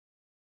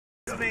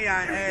May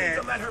I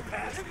add,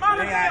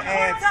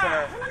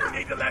 sir,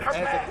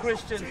 as a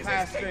Christian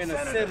pastor and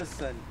a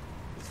citizen,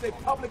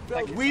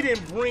 we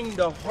didn't bring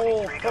the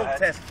whole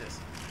protesters.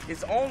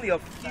 It's only a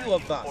few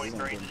of us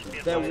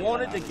that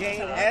wanted to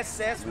gain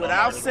access with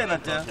our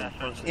senator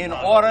in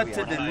order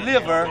to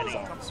deliver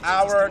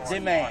our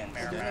demands.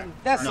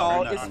 That's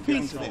all. It's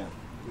peaceful.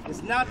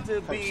 It's not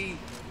to be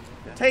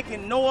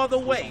taken no other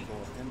way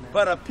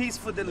but a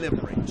peaceful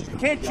delivery.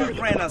 Can't you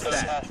grant us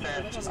that?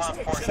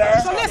 Sir?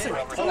 So listen.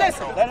 Let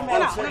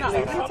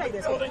me tell you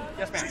this.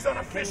 Yes, ma'am. She's on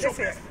official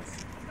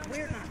business.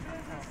 We're not.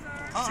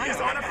 She's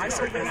on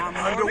official business.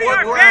 Under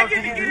what grounds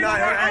do you deny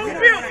her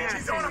access?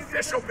 She's on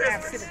official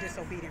business. Civil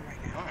disobedient right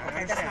now.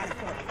 Okay, that's not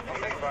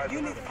important.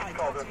 You need to find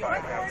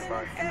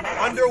out.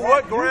 Under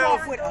what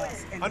grounds?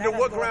 Under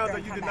what grounds are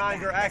you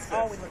denying her access?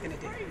 That's all we're looking to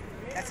do.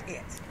 That's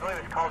it.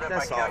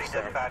 That's all,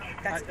 sir.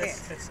 That's it.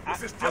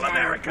 This is still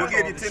America. We'll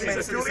give you 10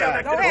 minutes to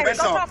decide. Go ahead.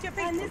 That's Go all. talk to your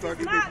people. This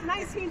is not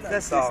 19.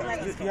 That's all. You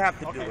have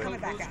to do Coming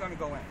it. back Who's out. going to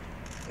go in?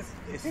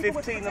 It's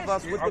 15 of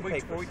us with the Are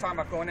papers. we talking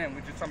about going in?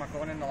 We're just talking about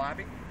going in the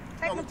lobby?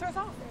 Take them to his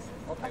office.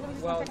 Okay,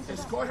 well,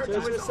 Escort her To to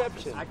the his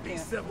reception. I can't.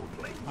 civil,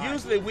 please.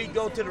 Usually we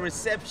go to the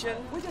reception.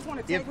 We just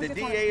want to If take, the we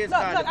just DA is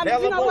wanna, not I mean, you know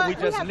available, what? we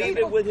just have leave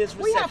people, it with his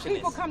We have receptionist.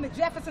 people come to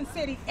Jefferson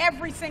City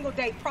every single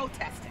day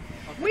protesting.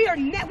 We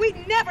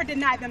never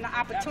deny them the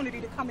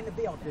opportunity to come in the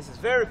building. This is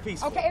very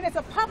peaceful. Okay, and it's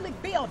a public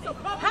building.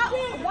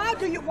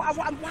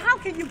 How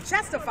can you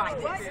justify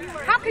this?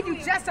 How can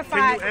you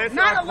justify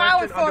not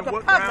allowing for the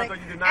public,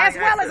 as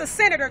well as a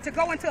senator, to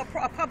go into a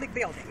public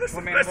building?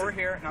 Well, ma'am, we're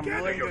here, and I'm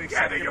willing to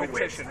accept your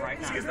petition right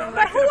now.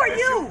 But who are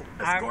you?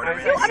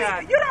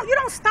 You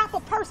don't stop a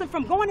person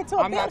from going into a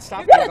I'm building. not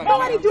stopping What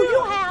anybody. authority do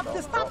you have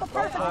to stop a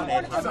person from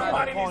going into a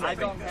building? I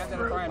don't have that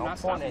authority. I'm not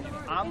stopping you.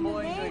 I'm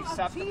willing to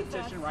accept the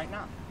petition right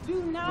now.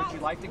 Do not. Would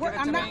you like to give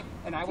it to me?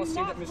 And I will see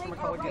that Mr.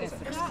 McCulloch gets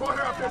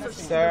it.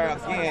 Sir,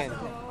 again,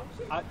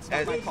 It's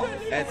not my call.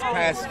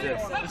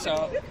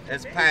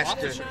 as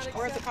pastor,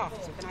 Where's the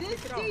coffee? Can I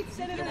This pick it up? state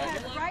senator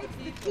has rights.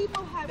 The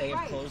people have They have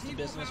rights. closed the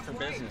business for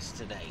business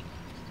today.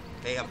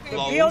 they have The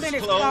building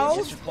is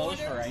closed. It's closed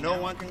for right No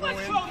now. one can go in.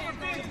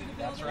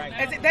 That's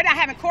right. They're not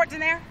having courts in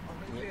there?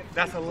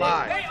 That's a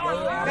lie. They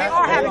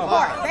are having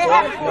court. They're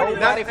having court.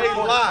 That's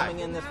a lie. Coming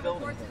in this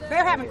building.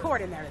 They're having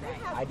court in there today.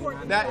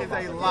 That is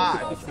a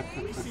lie.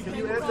 Can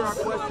you answer our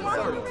question,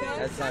 sir?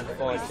 That's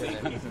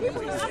unfortunate.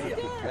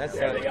 That's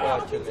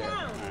unfortunate.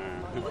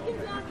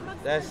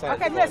 That's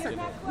Okay, unfortunate.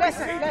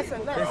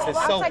 listen. This is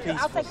so I'll take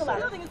peaceful. a letter.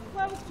 Building is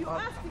closed. You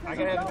ask I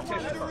gotta have the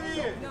petition first.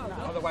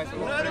 Otherwise, we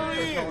won't. Let her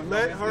in.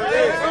 Let her in.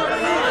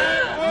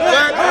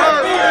 Let her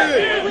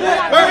in.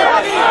 Let her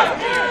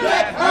in.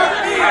 Let her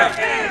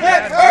in.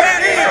 Let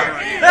her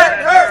in. Let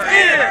her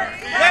in.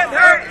 Let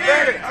her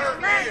in.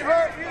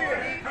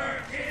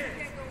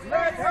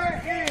 Let her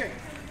in.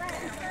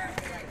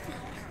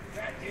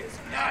 That is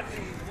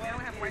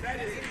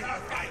not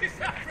right.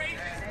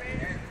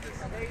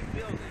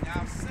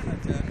 Our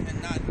senator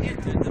cannot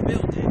enter the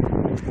building.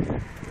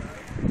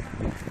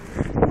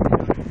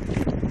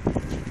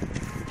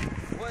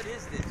 What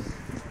is this?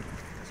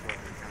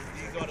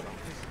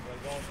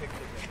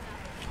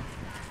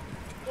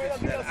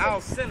 That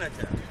our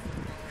senator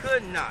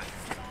could not.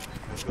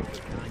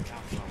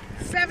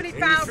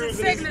 70,000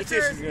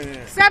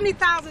 signatures.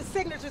 70,000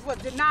 signatures was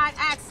denied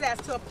access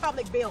to a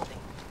public building,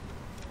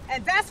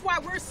 and that's why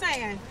we're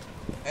saying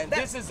And that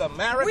this is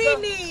America.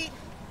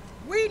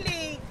 we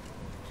need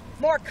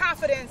more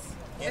confidence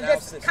in In our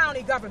this system.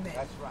 county government.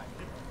 That's right.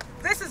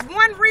 This is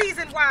one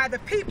reason why the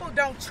people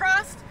don't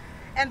trust,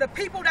 and the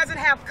people doesn't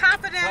have Talk,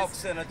 confidence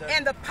Senator.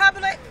 in the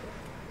public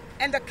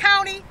and the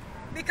county,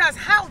 because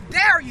how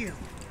dare you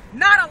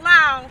not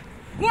allow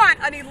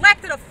an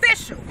elected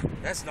official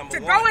That's number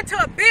to one. go into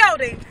a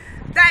building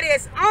that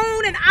is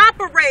owned and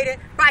operated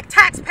by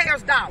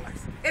taxpayers' dollars.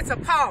 It's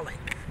appalling.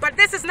 But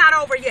this is not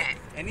over yet.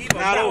 And even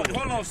more, hold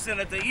on,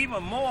 Senator,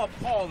 even more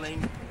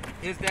appalling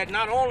is that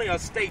not only a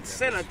state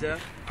senator,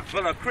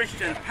 but a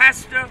Christian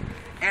pastor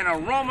and a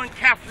Roman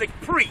Catholic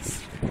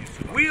priest.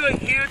 We are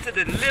here to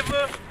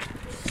deliver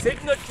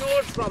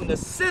signatures from the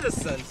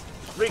citizens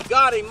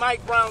regarding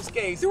Mike Brown's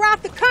case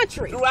Throughout the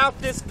country. throughout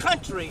this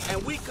country,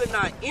 and we could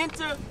not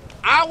enter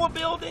our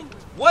building.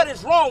 What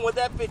is wrong with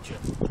that picture?